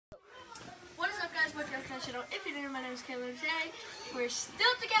channel. If you're new, my name is Katelyn. Today, we're still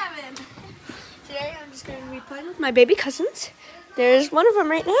at the cabin. Today, I'm just going to be playing with my baby cousins. There's one of them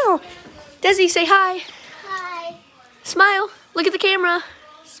right now. Desi, say hi. Hi. Smile. Look at the camera.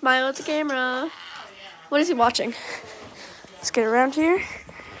 Smile at the camera. What is he watching? Let's get around here.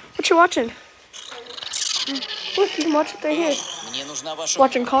 What you watching? Look, you can watch it right here.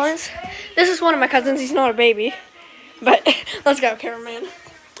 Watching cars. This is one of my cousins. He's not a baby. But let's go, cameraman.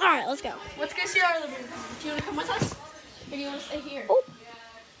 All right, let's go. Let's go see our other baby cousin. Do you want to come with us? Or do you want to stay here? Oh.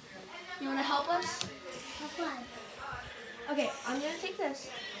 You want to help us? Okay, I'm going to take this,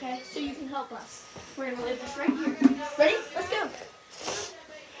 okay, so you can help us. We're going to leave this right here. Ready? Let's go.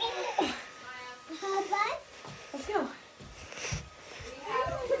 Let's go.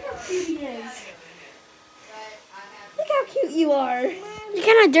 Look how cute he is. Look how cute you are. You're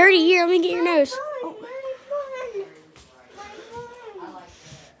kind of dirty here. Let me get your nose. Oh.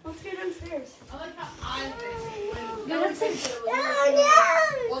 Let's go downstairs. Go downstairs.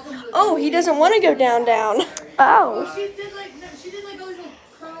 Oh, he doesn't want to go down. Oh.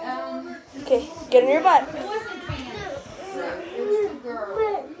 Okay, get in your butt.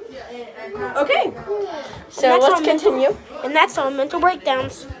 Okay. So let's continue. And that's on mental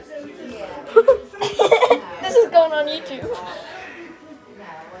breakdowns. This is going on YouTube.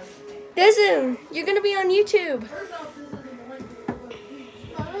 Listen, you're going to be on YouTube.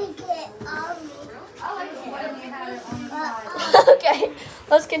 Okay,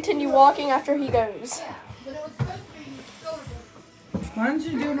 let's continue walking after he goes. Why don't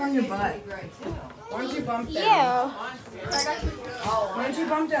you do it on your butt? Why don't you bump down? Yeah. Why don't you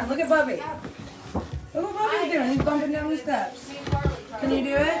bump down? Look at Bubby. Look what Bubby's doing. He's bumping down the steps. Can you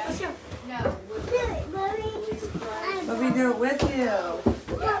do it? Let's go. Bubby, do it with you.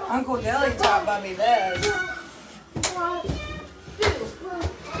 Uncle Deli taught Bubby this.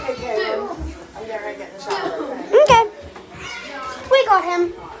 Okay, I'm getting ready to get in the shower. Okay. We got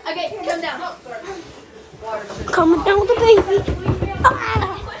him. Okay, come down. Coming down with the baby.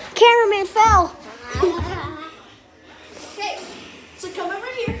 Ah, cameraman fell. Okay, so come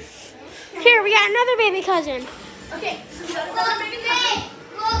over here. Here, we got another baby cousin. Okay, so we got another baby cousin.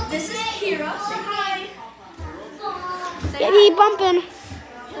 This is Kira. Say hi. Say Baby hi. bumping.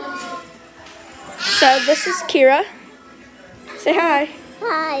 So this is Kira. Say hi.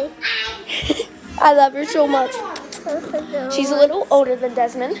 Hi. I love her so much. She's a little older than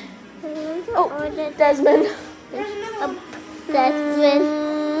Desmond. Oh, Desmond. Desmond.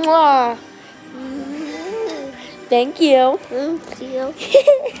 Mwah. Thank you. Thank you.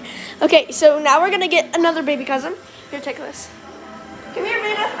 Okay, so now we're going to get another baby cousin. Here, take this. Come here,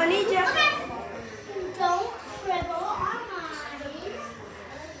 Rita. I need you. Don't scribble on mine.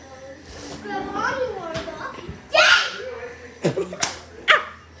 Scribble on yours.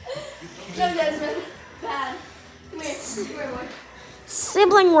 No, Desmond. Bad. Come here. Come here, boy.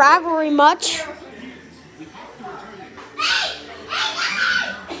 Sibling rivalry much? It's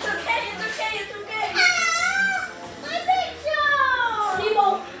okay. My picture!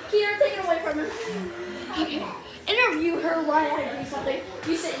 People, Kira, take it away from her. Okay. Interview her while I do something.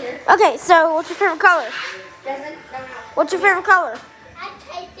 You sit here. Okay, so what's your favorite color? Desmond, no. What's your favorite color? I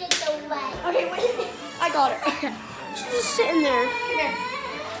take it away. Okay, wait. I got her. Okay. She's just sitting there. Come here.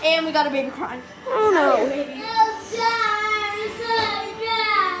 And we got a baby crying. Oh no. Baby.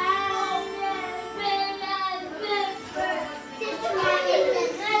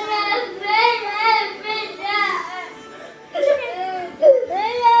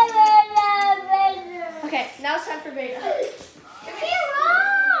 Okay, now it's time for Beta. Come here.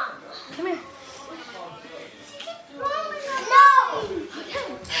 Come here.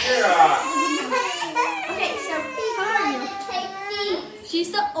 Okay, so how are you? She's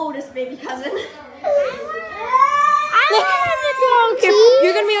the oldest baby cousin.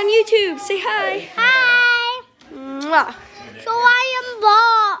 You're gonna be on YouTube. Say hi. Hi. Mwah. So I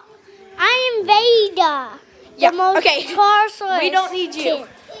am Veda. Yeah. The most Okay. torturous We don't need you kid.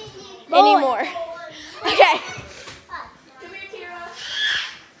 anymore. Okay. Come here, Kira.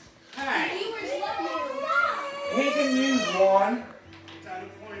 Hi. Viewers love you. He can use one.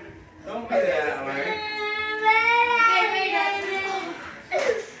 Don't be that way.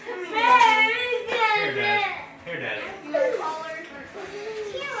 Here, Daddy. You want to call her?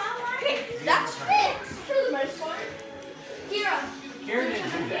 Okay, that's fixed for the most part. Kira. Karen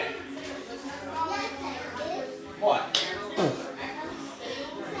didn't do that. What?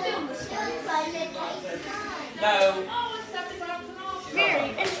 No. Very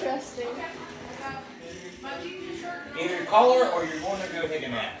interesting. Either call her or you're going to go take a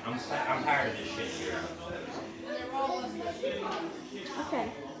nap. I'm tired of this shit here. Okay.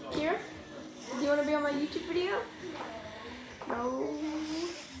 Here. Do you want to be on my YouTube video? No.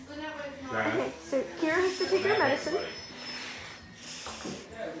 Okay, so Kira has to take her medicine.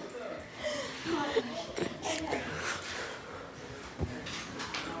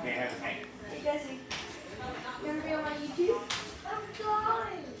 Hey, Jesse. You want to be on my YouTube? I'm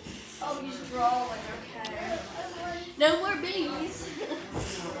drawing. Oh, you're just drawing, okay. No more babies.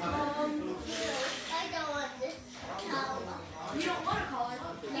 I don't want this color. You don't want a collar.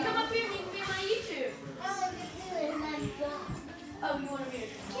 You come up here and you can be on my YouTube. I want to do it in my drawing. Oh, you want to be a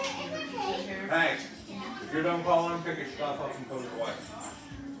Yeah, it's okay. Thanks. If you're done calling, pick your stuff up and put it away.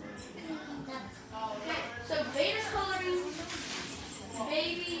 Okay, so Beta's coloring,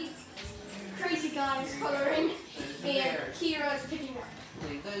 Baby, Crazy Guy's coloring, and Kira's picking up.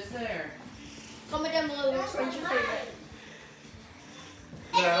 Leave those there. Comment down below which one's your favorite.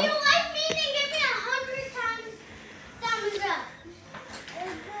 If you like me, then give me 100 times thumbs up.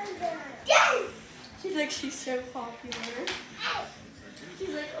 Yay! She thinks she's so popular. She's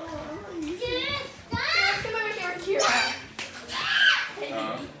like, oh, I'm on YouTube. Yes, Come over here, Kira. Hey,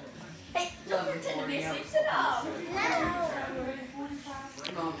 baby. Hey, don't pretend to be asleep. Sit up.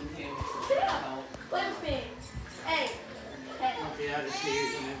 Mom and him. Sit up. Play with me. Hey. Hey. Yeah, I just see you.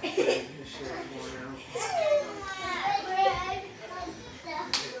 This shit going out.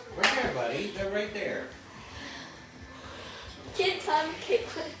 Right there, buddy. They're right there. Kid time,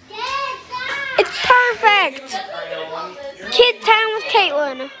 Caitlyn. It's perfect. Kid time with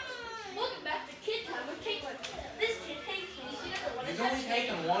Katelyn. Welcome back to Kid Time with Caitlyn. This kid hates me. She doesn't want to You've touch only me.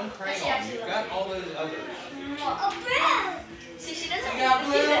 taken one crayon. You've got all those others. See, she doesn't You got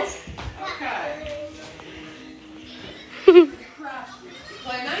want to do blue? this. Okay.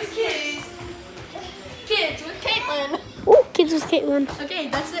 Play nice, kids. Kids with Caitlyn. Ooh, kids with Katelyn. Okay,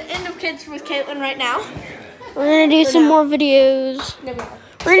 that's the end of Kids with Caitlyn right now. We're gonna do some more videos. No,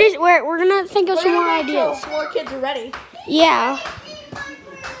 we are. We're gonna think of some more ideas. More kids are ready. Yeah.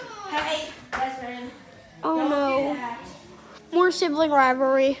 Hey, Desmond. Oh Don't do no. that. More sibling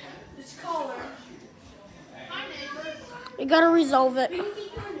rivalry. This collar. We gotta resolve it. We can get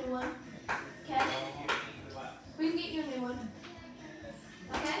you a new one. Okay? We can get you a new one.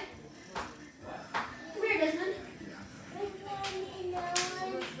 Okay? Come here, Desmond.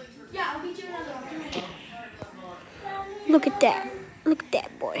 Yeah, I'll get you another one. Come here. Look at that. Look at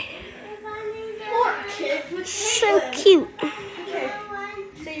that boy. More kids with So Caitlyn. cute. Okay.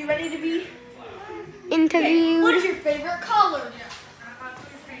 So you ready to be? Okay. What is Interviewed. your favorite color?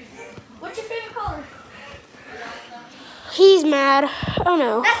 What's your favorite color? He's mad. Oh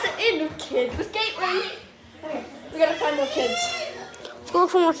no. That's the end of Kids with Caitlyn. Okay, we gotta find more kids. Let's go look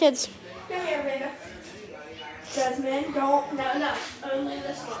for more kids. Come here, Amanda. Desmond, don't. No. Only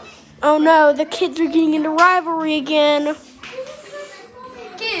this one. Oh no, the kids are getting into rivalry again.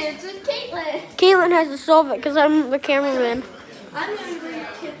 Kids with Caitlyn. Katelyn has to solve it because I'm the cameraman. I'm going to read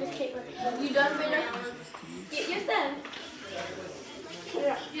Kids with Caitlyn. You done, Amanda? Get your thing.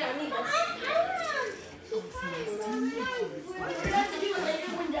 Yeah, I need this. We're going to have to do it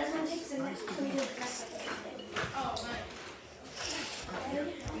later when Desmond takes the next one.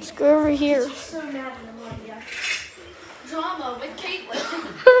 Let's go over here. So mad at him, Lydia. Drama with Caitlyn.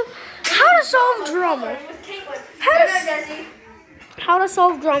 How to solve drama. With Caitlyn. How Go, to- Desi. How to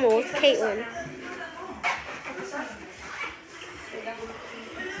solve drama with Katelyn.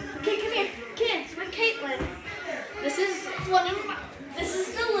 Okay, come here. Kids with Caitlyn. This is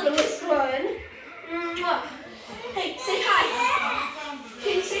the littlest one. Mwah. Hey, say hi.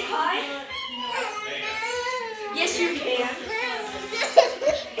 Can you say hi? Yes, you can.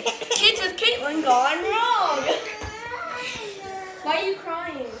 Kids with Caitlyn gone wrong. Why are you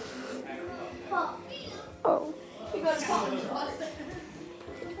crying? Oh. You got a problem.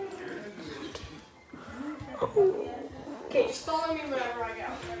 Okay, just follow me wherever I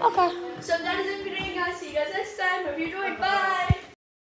go. Okay. So that is it for today, guys.